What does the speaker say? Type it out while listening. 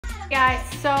Guys,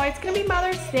 so it's gonna be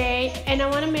Mother's Day and I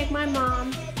want to make my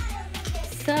mom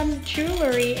some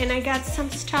jewelry, and I got some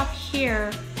stuff here.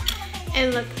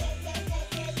 And look,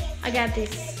 I got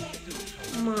this,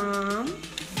 Mom,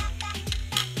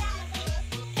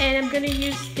 and I'm gonna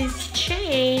use this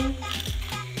chain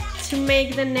to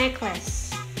make the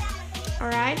necklace. All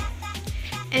right,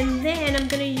 and then I'm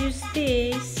gonna use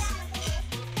this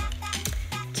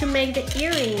to make the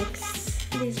earrings.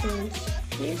 These ones,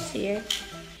 can you see it?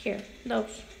 Here,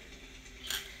 those.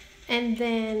 And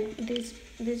then this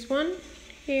one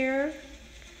here,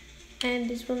 and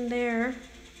this one there,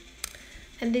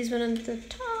 and this one on the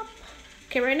top.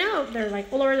 Okay, right now they're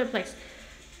like all over the place.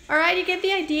 All right, you get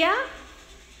the idea?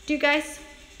 Do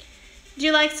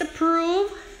you like to approve?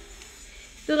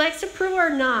 Do you like to approve or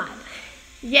not?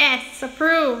 Yes,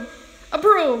 approve.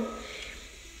 Approve.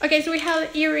 Okay, so we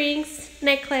have earrings,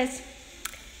 necklace,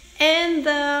 and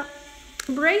the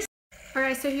bracelet. All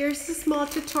right, so here's a small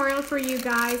tutorial for you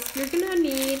guys. You're gonna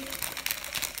need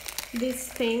these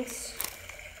things,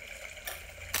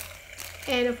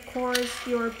 and of course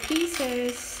your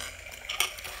pieces,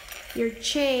 your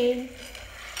chain,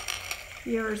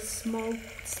 your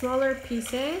smaller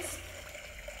pieces.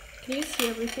 Can you see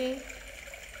everything?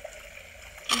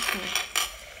 Okay.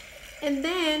 And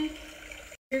then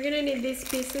you're gonna need these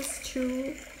pieces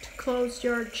to close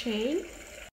your chain.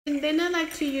 And then I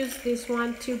like to use this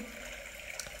one to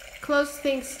close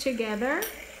things together.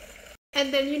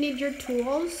 And then you need your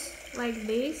tools like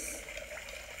these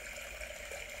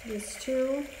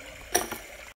two,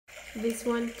 this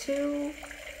one too.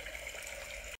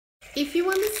 If you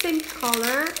want the same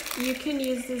color, you can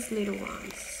use these little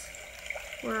ones.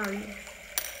 Where are you?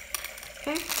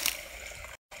 Okay.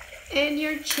 And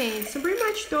your chain. So pretty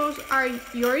much those are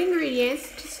your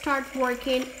ingredients to start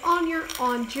working on your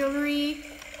own jewelry,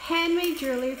 handmade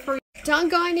jewelry for you. Don't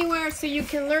go anywhere so you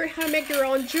can learn how to make your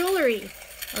own jewelry.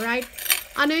 All right.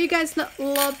 I know you guys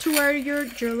love to wear your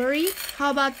jewelry. How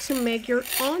about to make your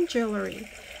own jewelry?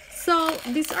 So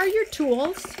these are your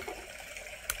tools.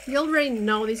 You already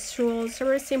know these tools. They're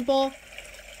very simple.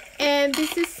 And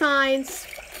these designs,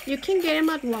 you can get them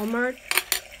at Walmart.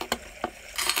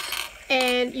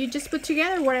 And you just put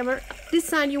together whatever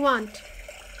design you want.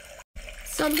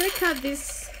 So I'm going to cut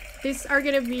this. These are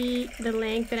going to be the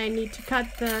length that I need to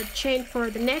cut the chain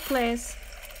for the necklace.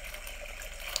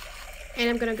 And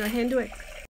I'm going to go ahead and do it.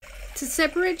 To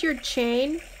separate your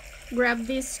chain, grab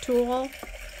this tool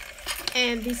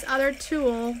and this other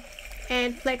tool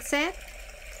and flex it.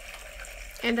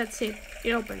 And that's it.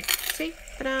 It opens. See?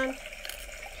 Ta-da!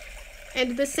 And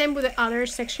do the same with the other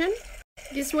section.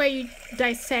 This way you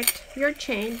dissect your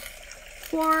chain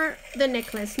for the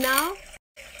necklace. Now,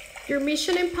 your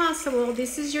Mission Impossible,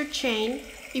 this is your chain.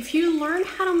 If you learn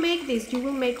how to make this, you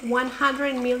will make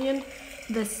 100 million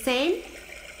the same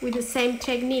with the same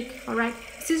technique. All right,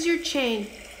 this is your chain.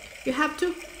 You have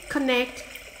to connect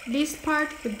this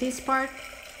part with this part,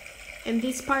 and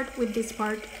this part with this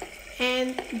part,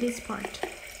 and this part.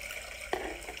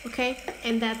 Okay,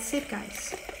 and that's it,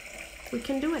 guys. We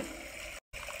can do it.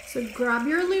 So grab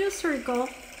your little circle,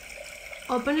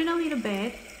 open it a little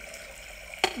bit,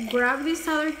 grab this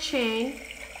other chain,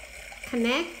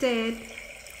 connect it.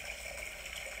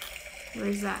 Where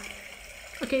is that?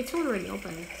 Okay, it's already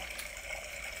open.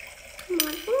 Come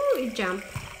on. Ooh, it jumped.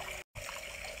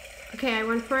 Okay, I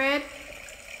went for it.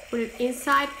 Put it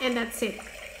inside, and that's it.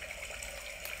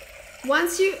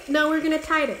 Now we're gonna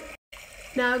tie it.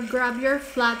 Now grab your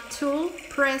flat tool,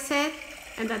 press it,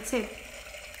 and that's it.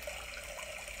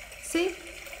 See?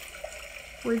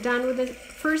 We're done with the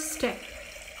first step.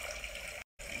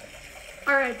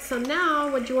 Alright, so now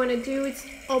what you want to do is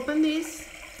open this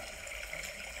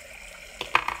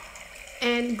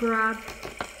and grab.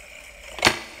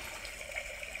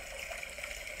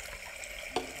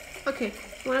 Okay,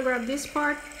 you want to grab this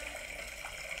part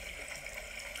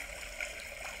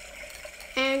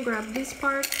and grab this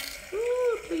part.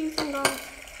 Ooh, please don't go.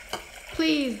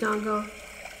 Please don't go.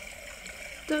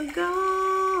 Don't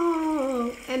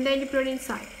go. And then you put it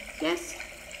inside. Yes?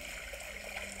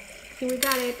 Okay, we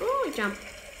got it. Oh, it jumped.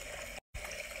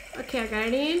 Okay, I got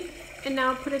it in. And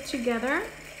now put it together.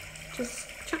 Just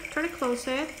try to close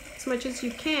it as much as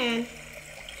you can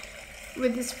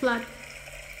with this flat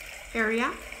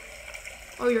area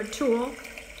or your tool.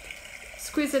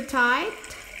 Squeeze it tight.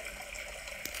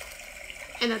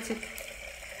 And that's it.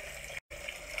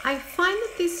 I find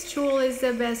that this tool is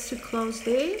the best to close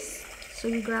this. So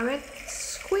you grab it,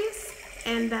 squeeze,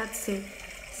 and that's it.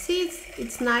 See,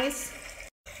 it's nice.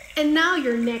 And now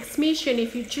your next mission,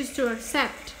 if you choose to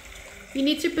accept, you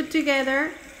need to put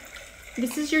together,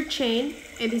 this is your chain,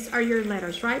 and these are your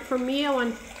letters, right? For me, I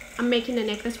want I'm making a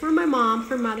necklace for my mom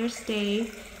for Mother's Day.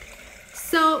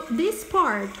 So this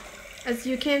part, as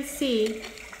you can see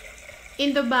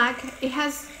in the back, it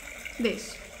has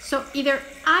this. So either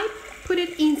I put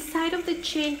it inside of the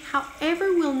chain,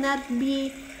 however will not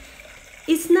be,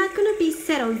 it's not gonna be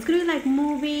settled, it's gonna be like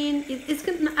moving, it's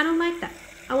gonna, I don't like that.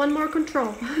 I want more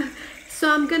control. So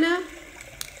I'm gonna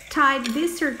tie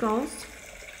these circles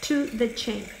to the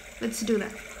chain. Let's do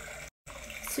that.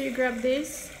 So you grab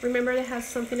this, remember it has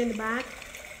something in the back,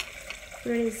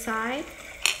 put it inside,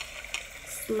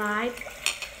 slide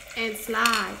and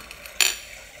slide,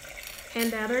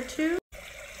 and the other two,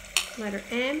 letter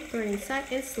M, put it inside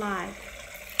and slide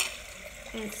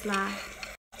and slide.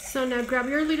 So now grab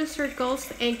your little circles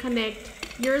and connect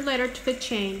your letter to the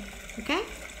chain. Okay,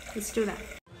 let's do that.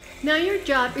 Now your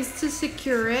job is to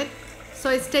secure it so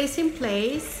it stays in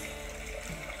place.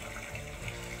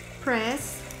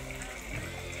 Press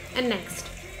and next.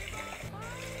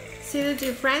 See the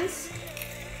difference?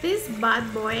 This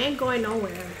bad boy ain't going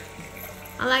nowhere.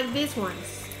 I like these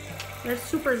ones. They're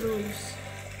super loose.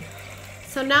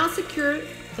 So now secure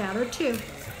the other two.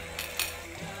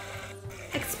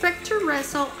 Expect to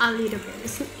wrestle a little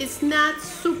bit. It's not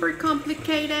super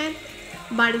complicated,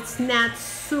 but it's not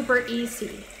super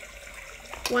easy.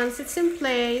 Once it's in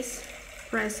place,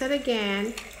 press it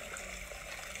again.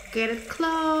 Get it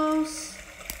close.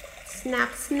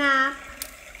 Snap, snap.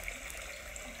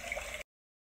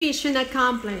 Mission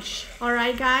accomplished.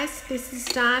 Alright guys, this is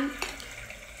done.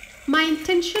 My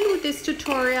intention with this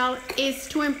tutorial is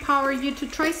to empower you to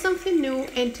try something new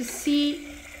and to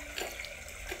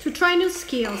try new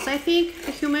skills. I think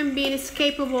the human being is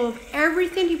capable of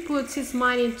everything he puts his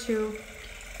mind into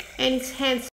and his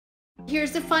hands.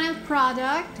 Here's the final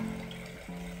product.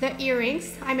 The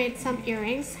earrings. I made some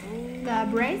earrings. The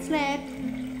bracelet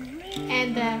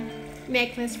and the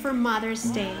necklace for Mother's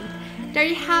Day. There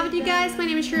you have it, you guys. My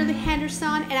name is Shirley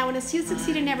Henderson, and I want to see you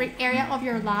succeed in every area of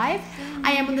your life.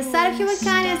 I am on the side of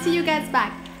humankind, and see you guys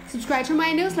back. Subscribe to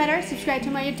my newsletter, subscribe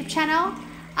to my YouTube channel.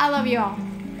 I love you all.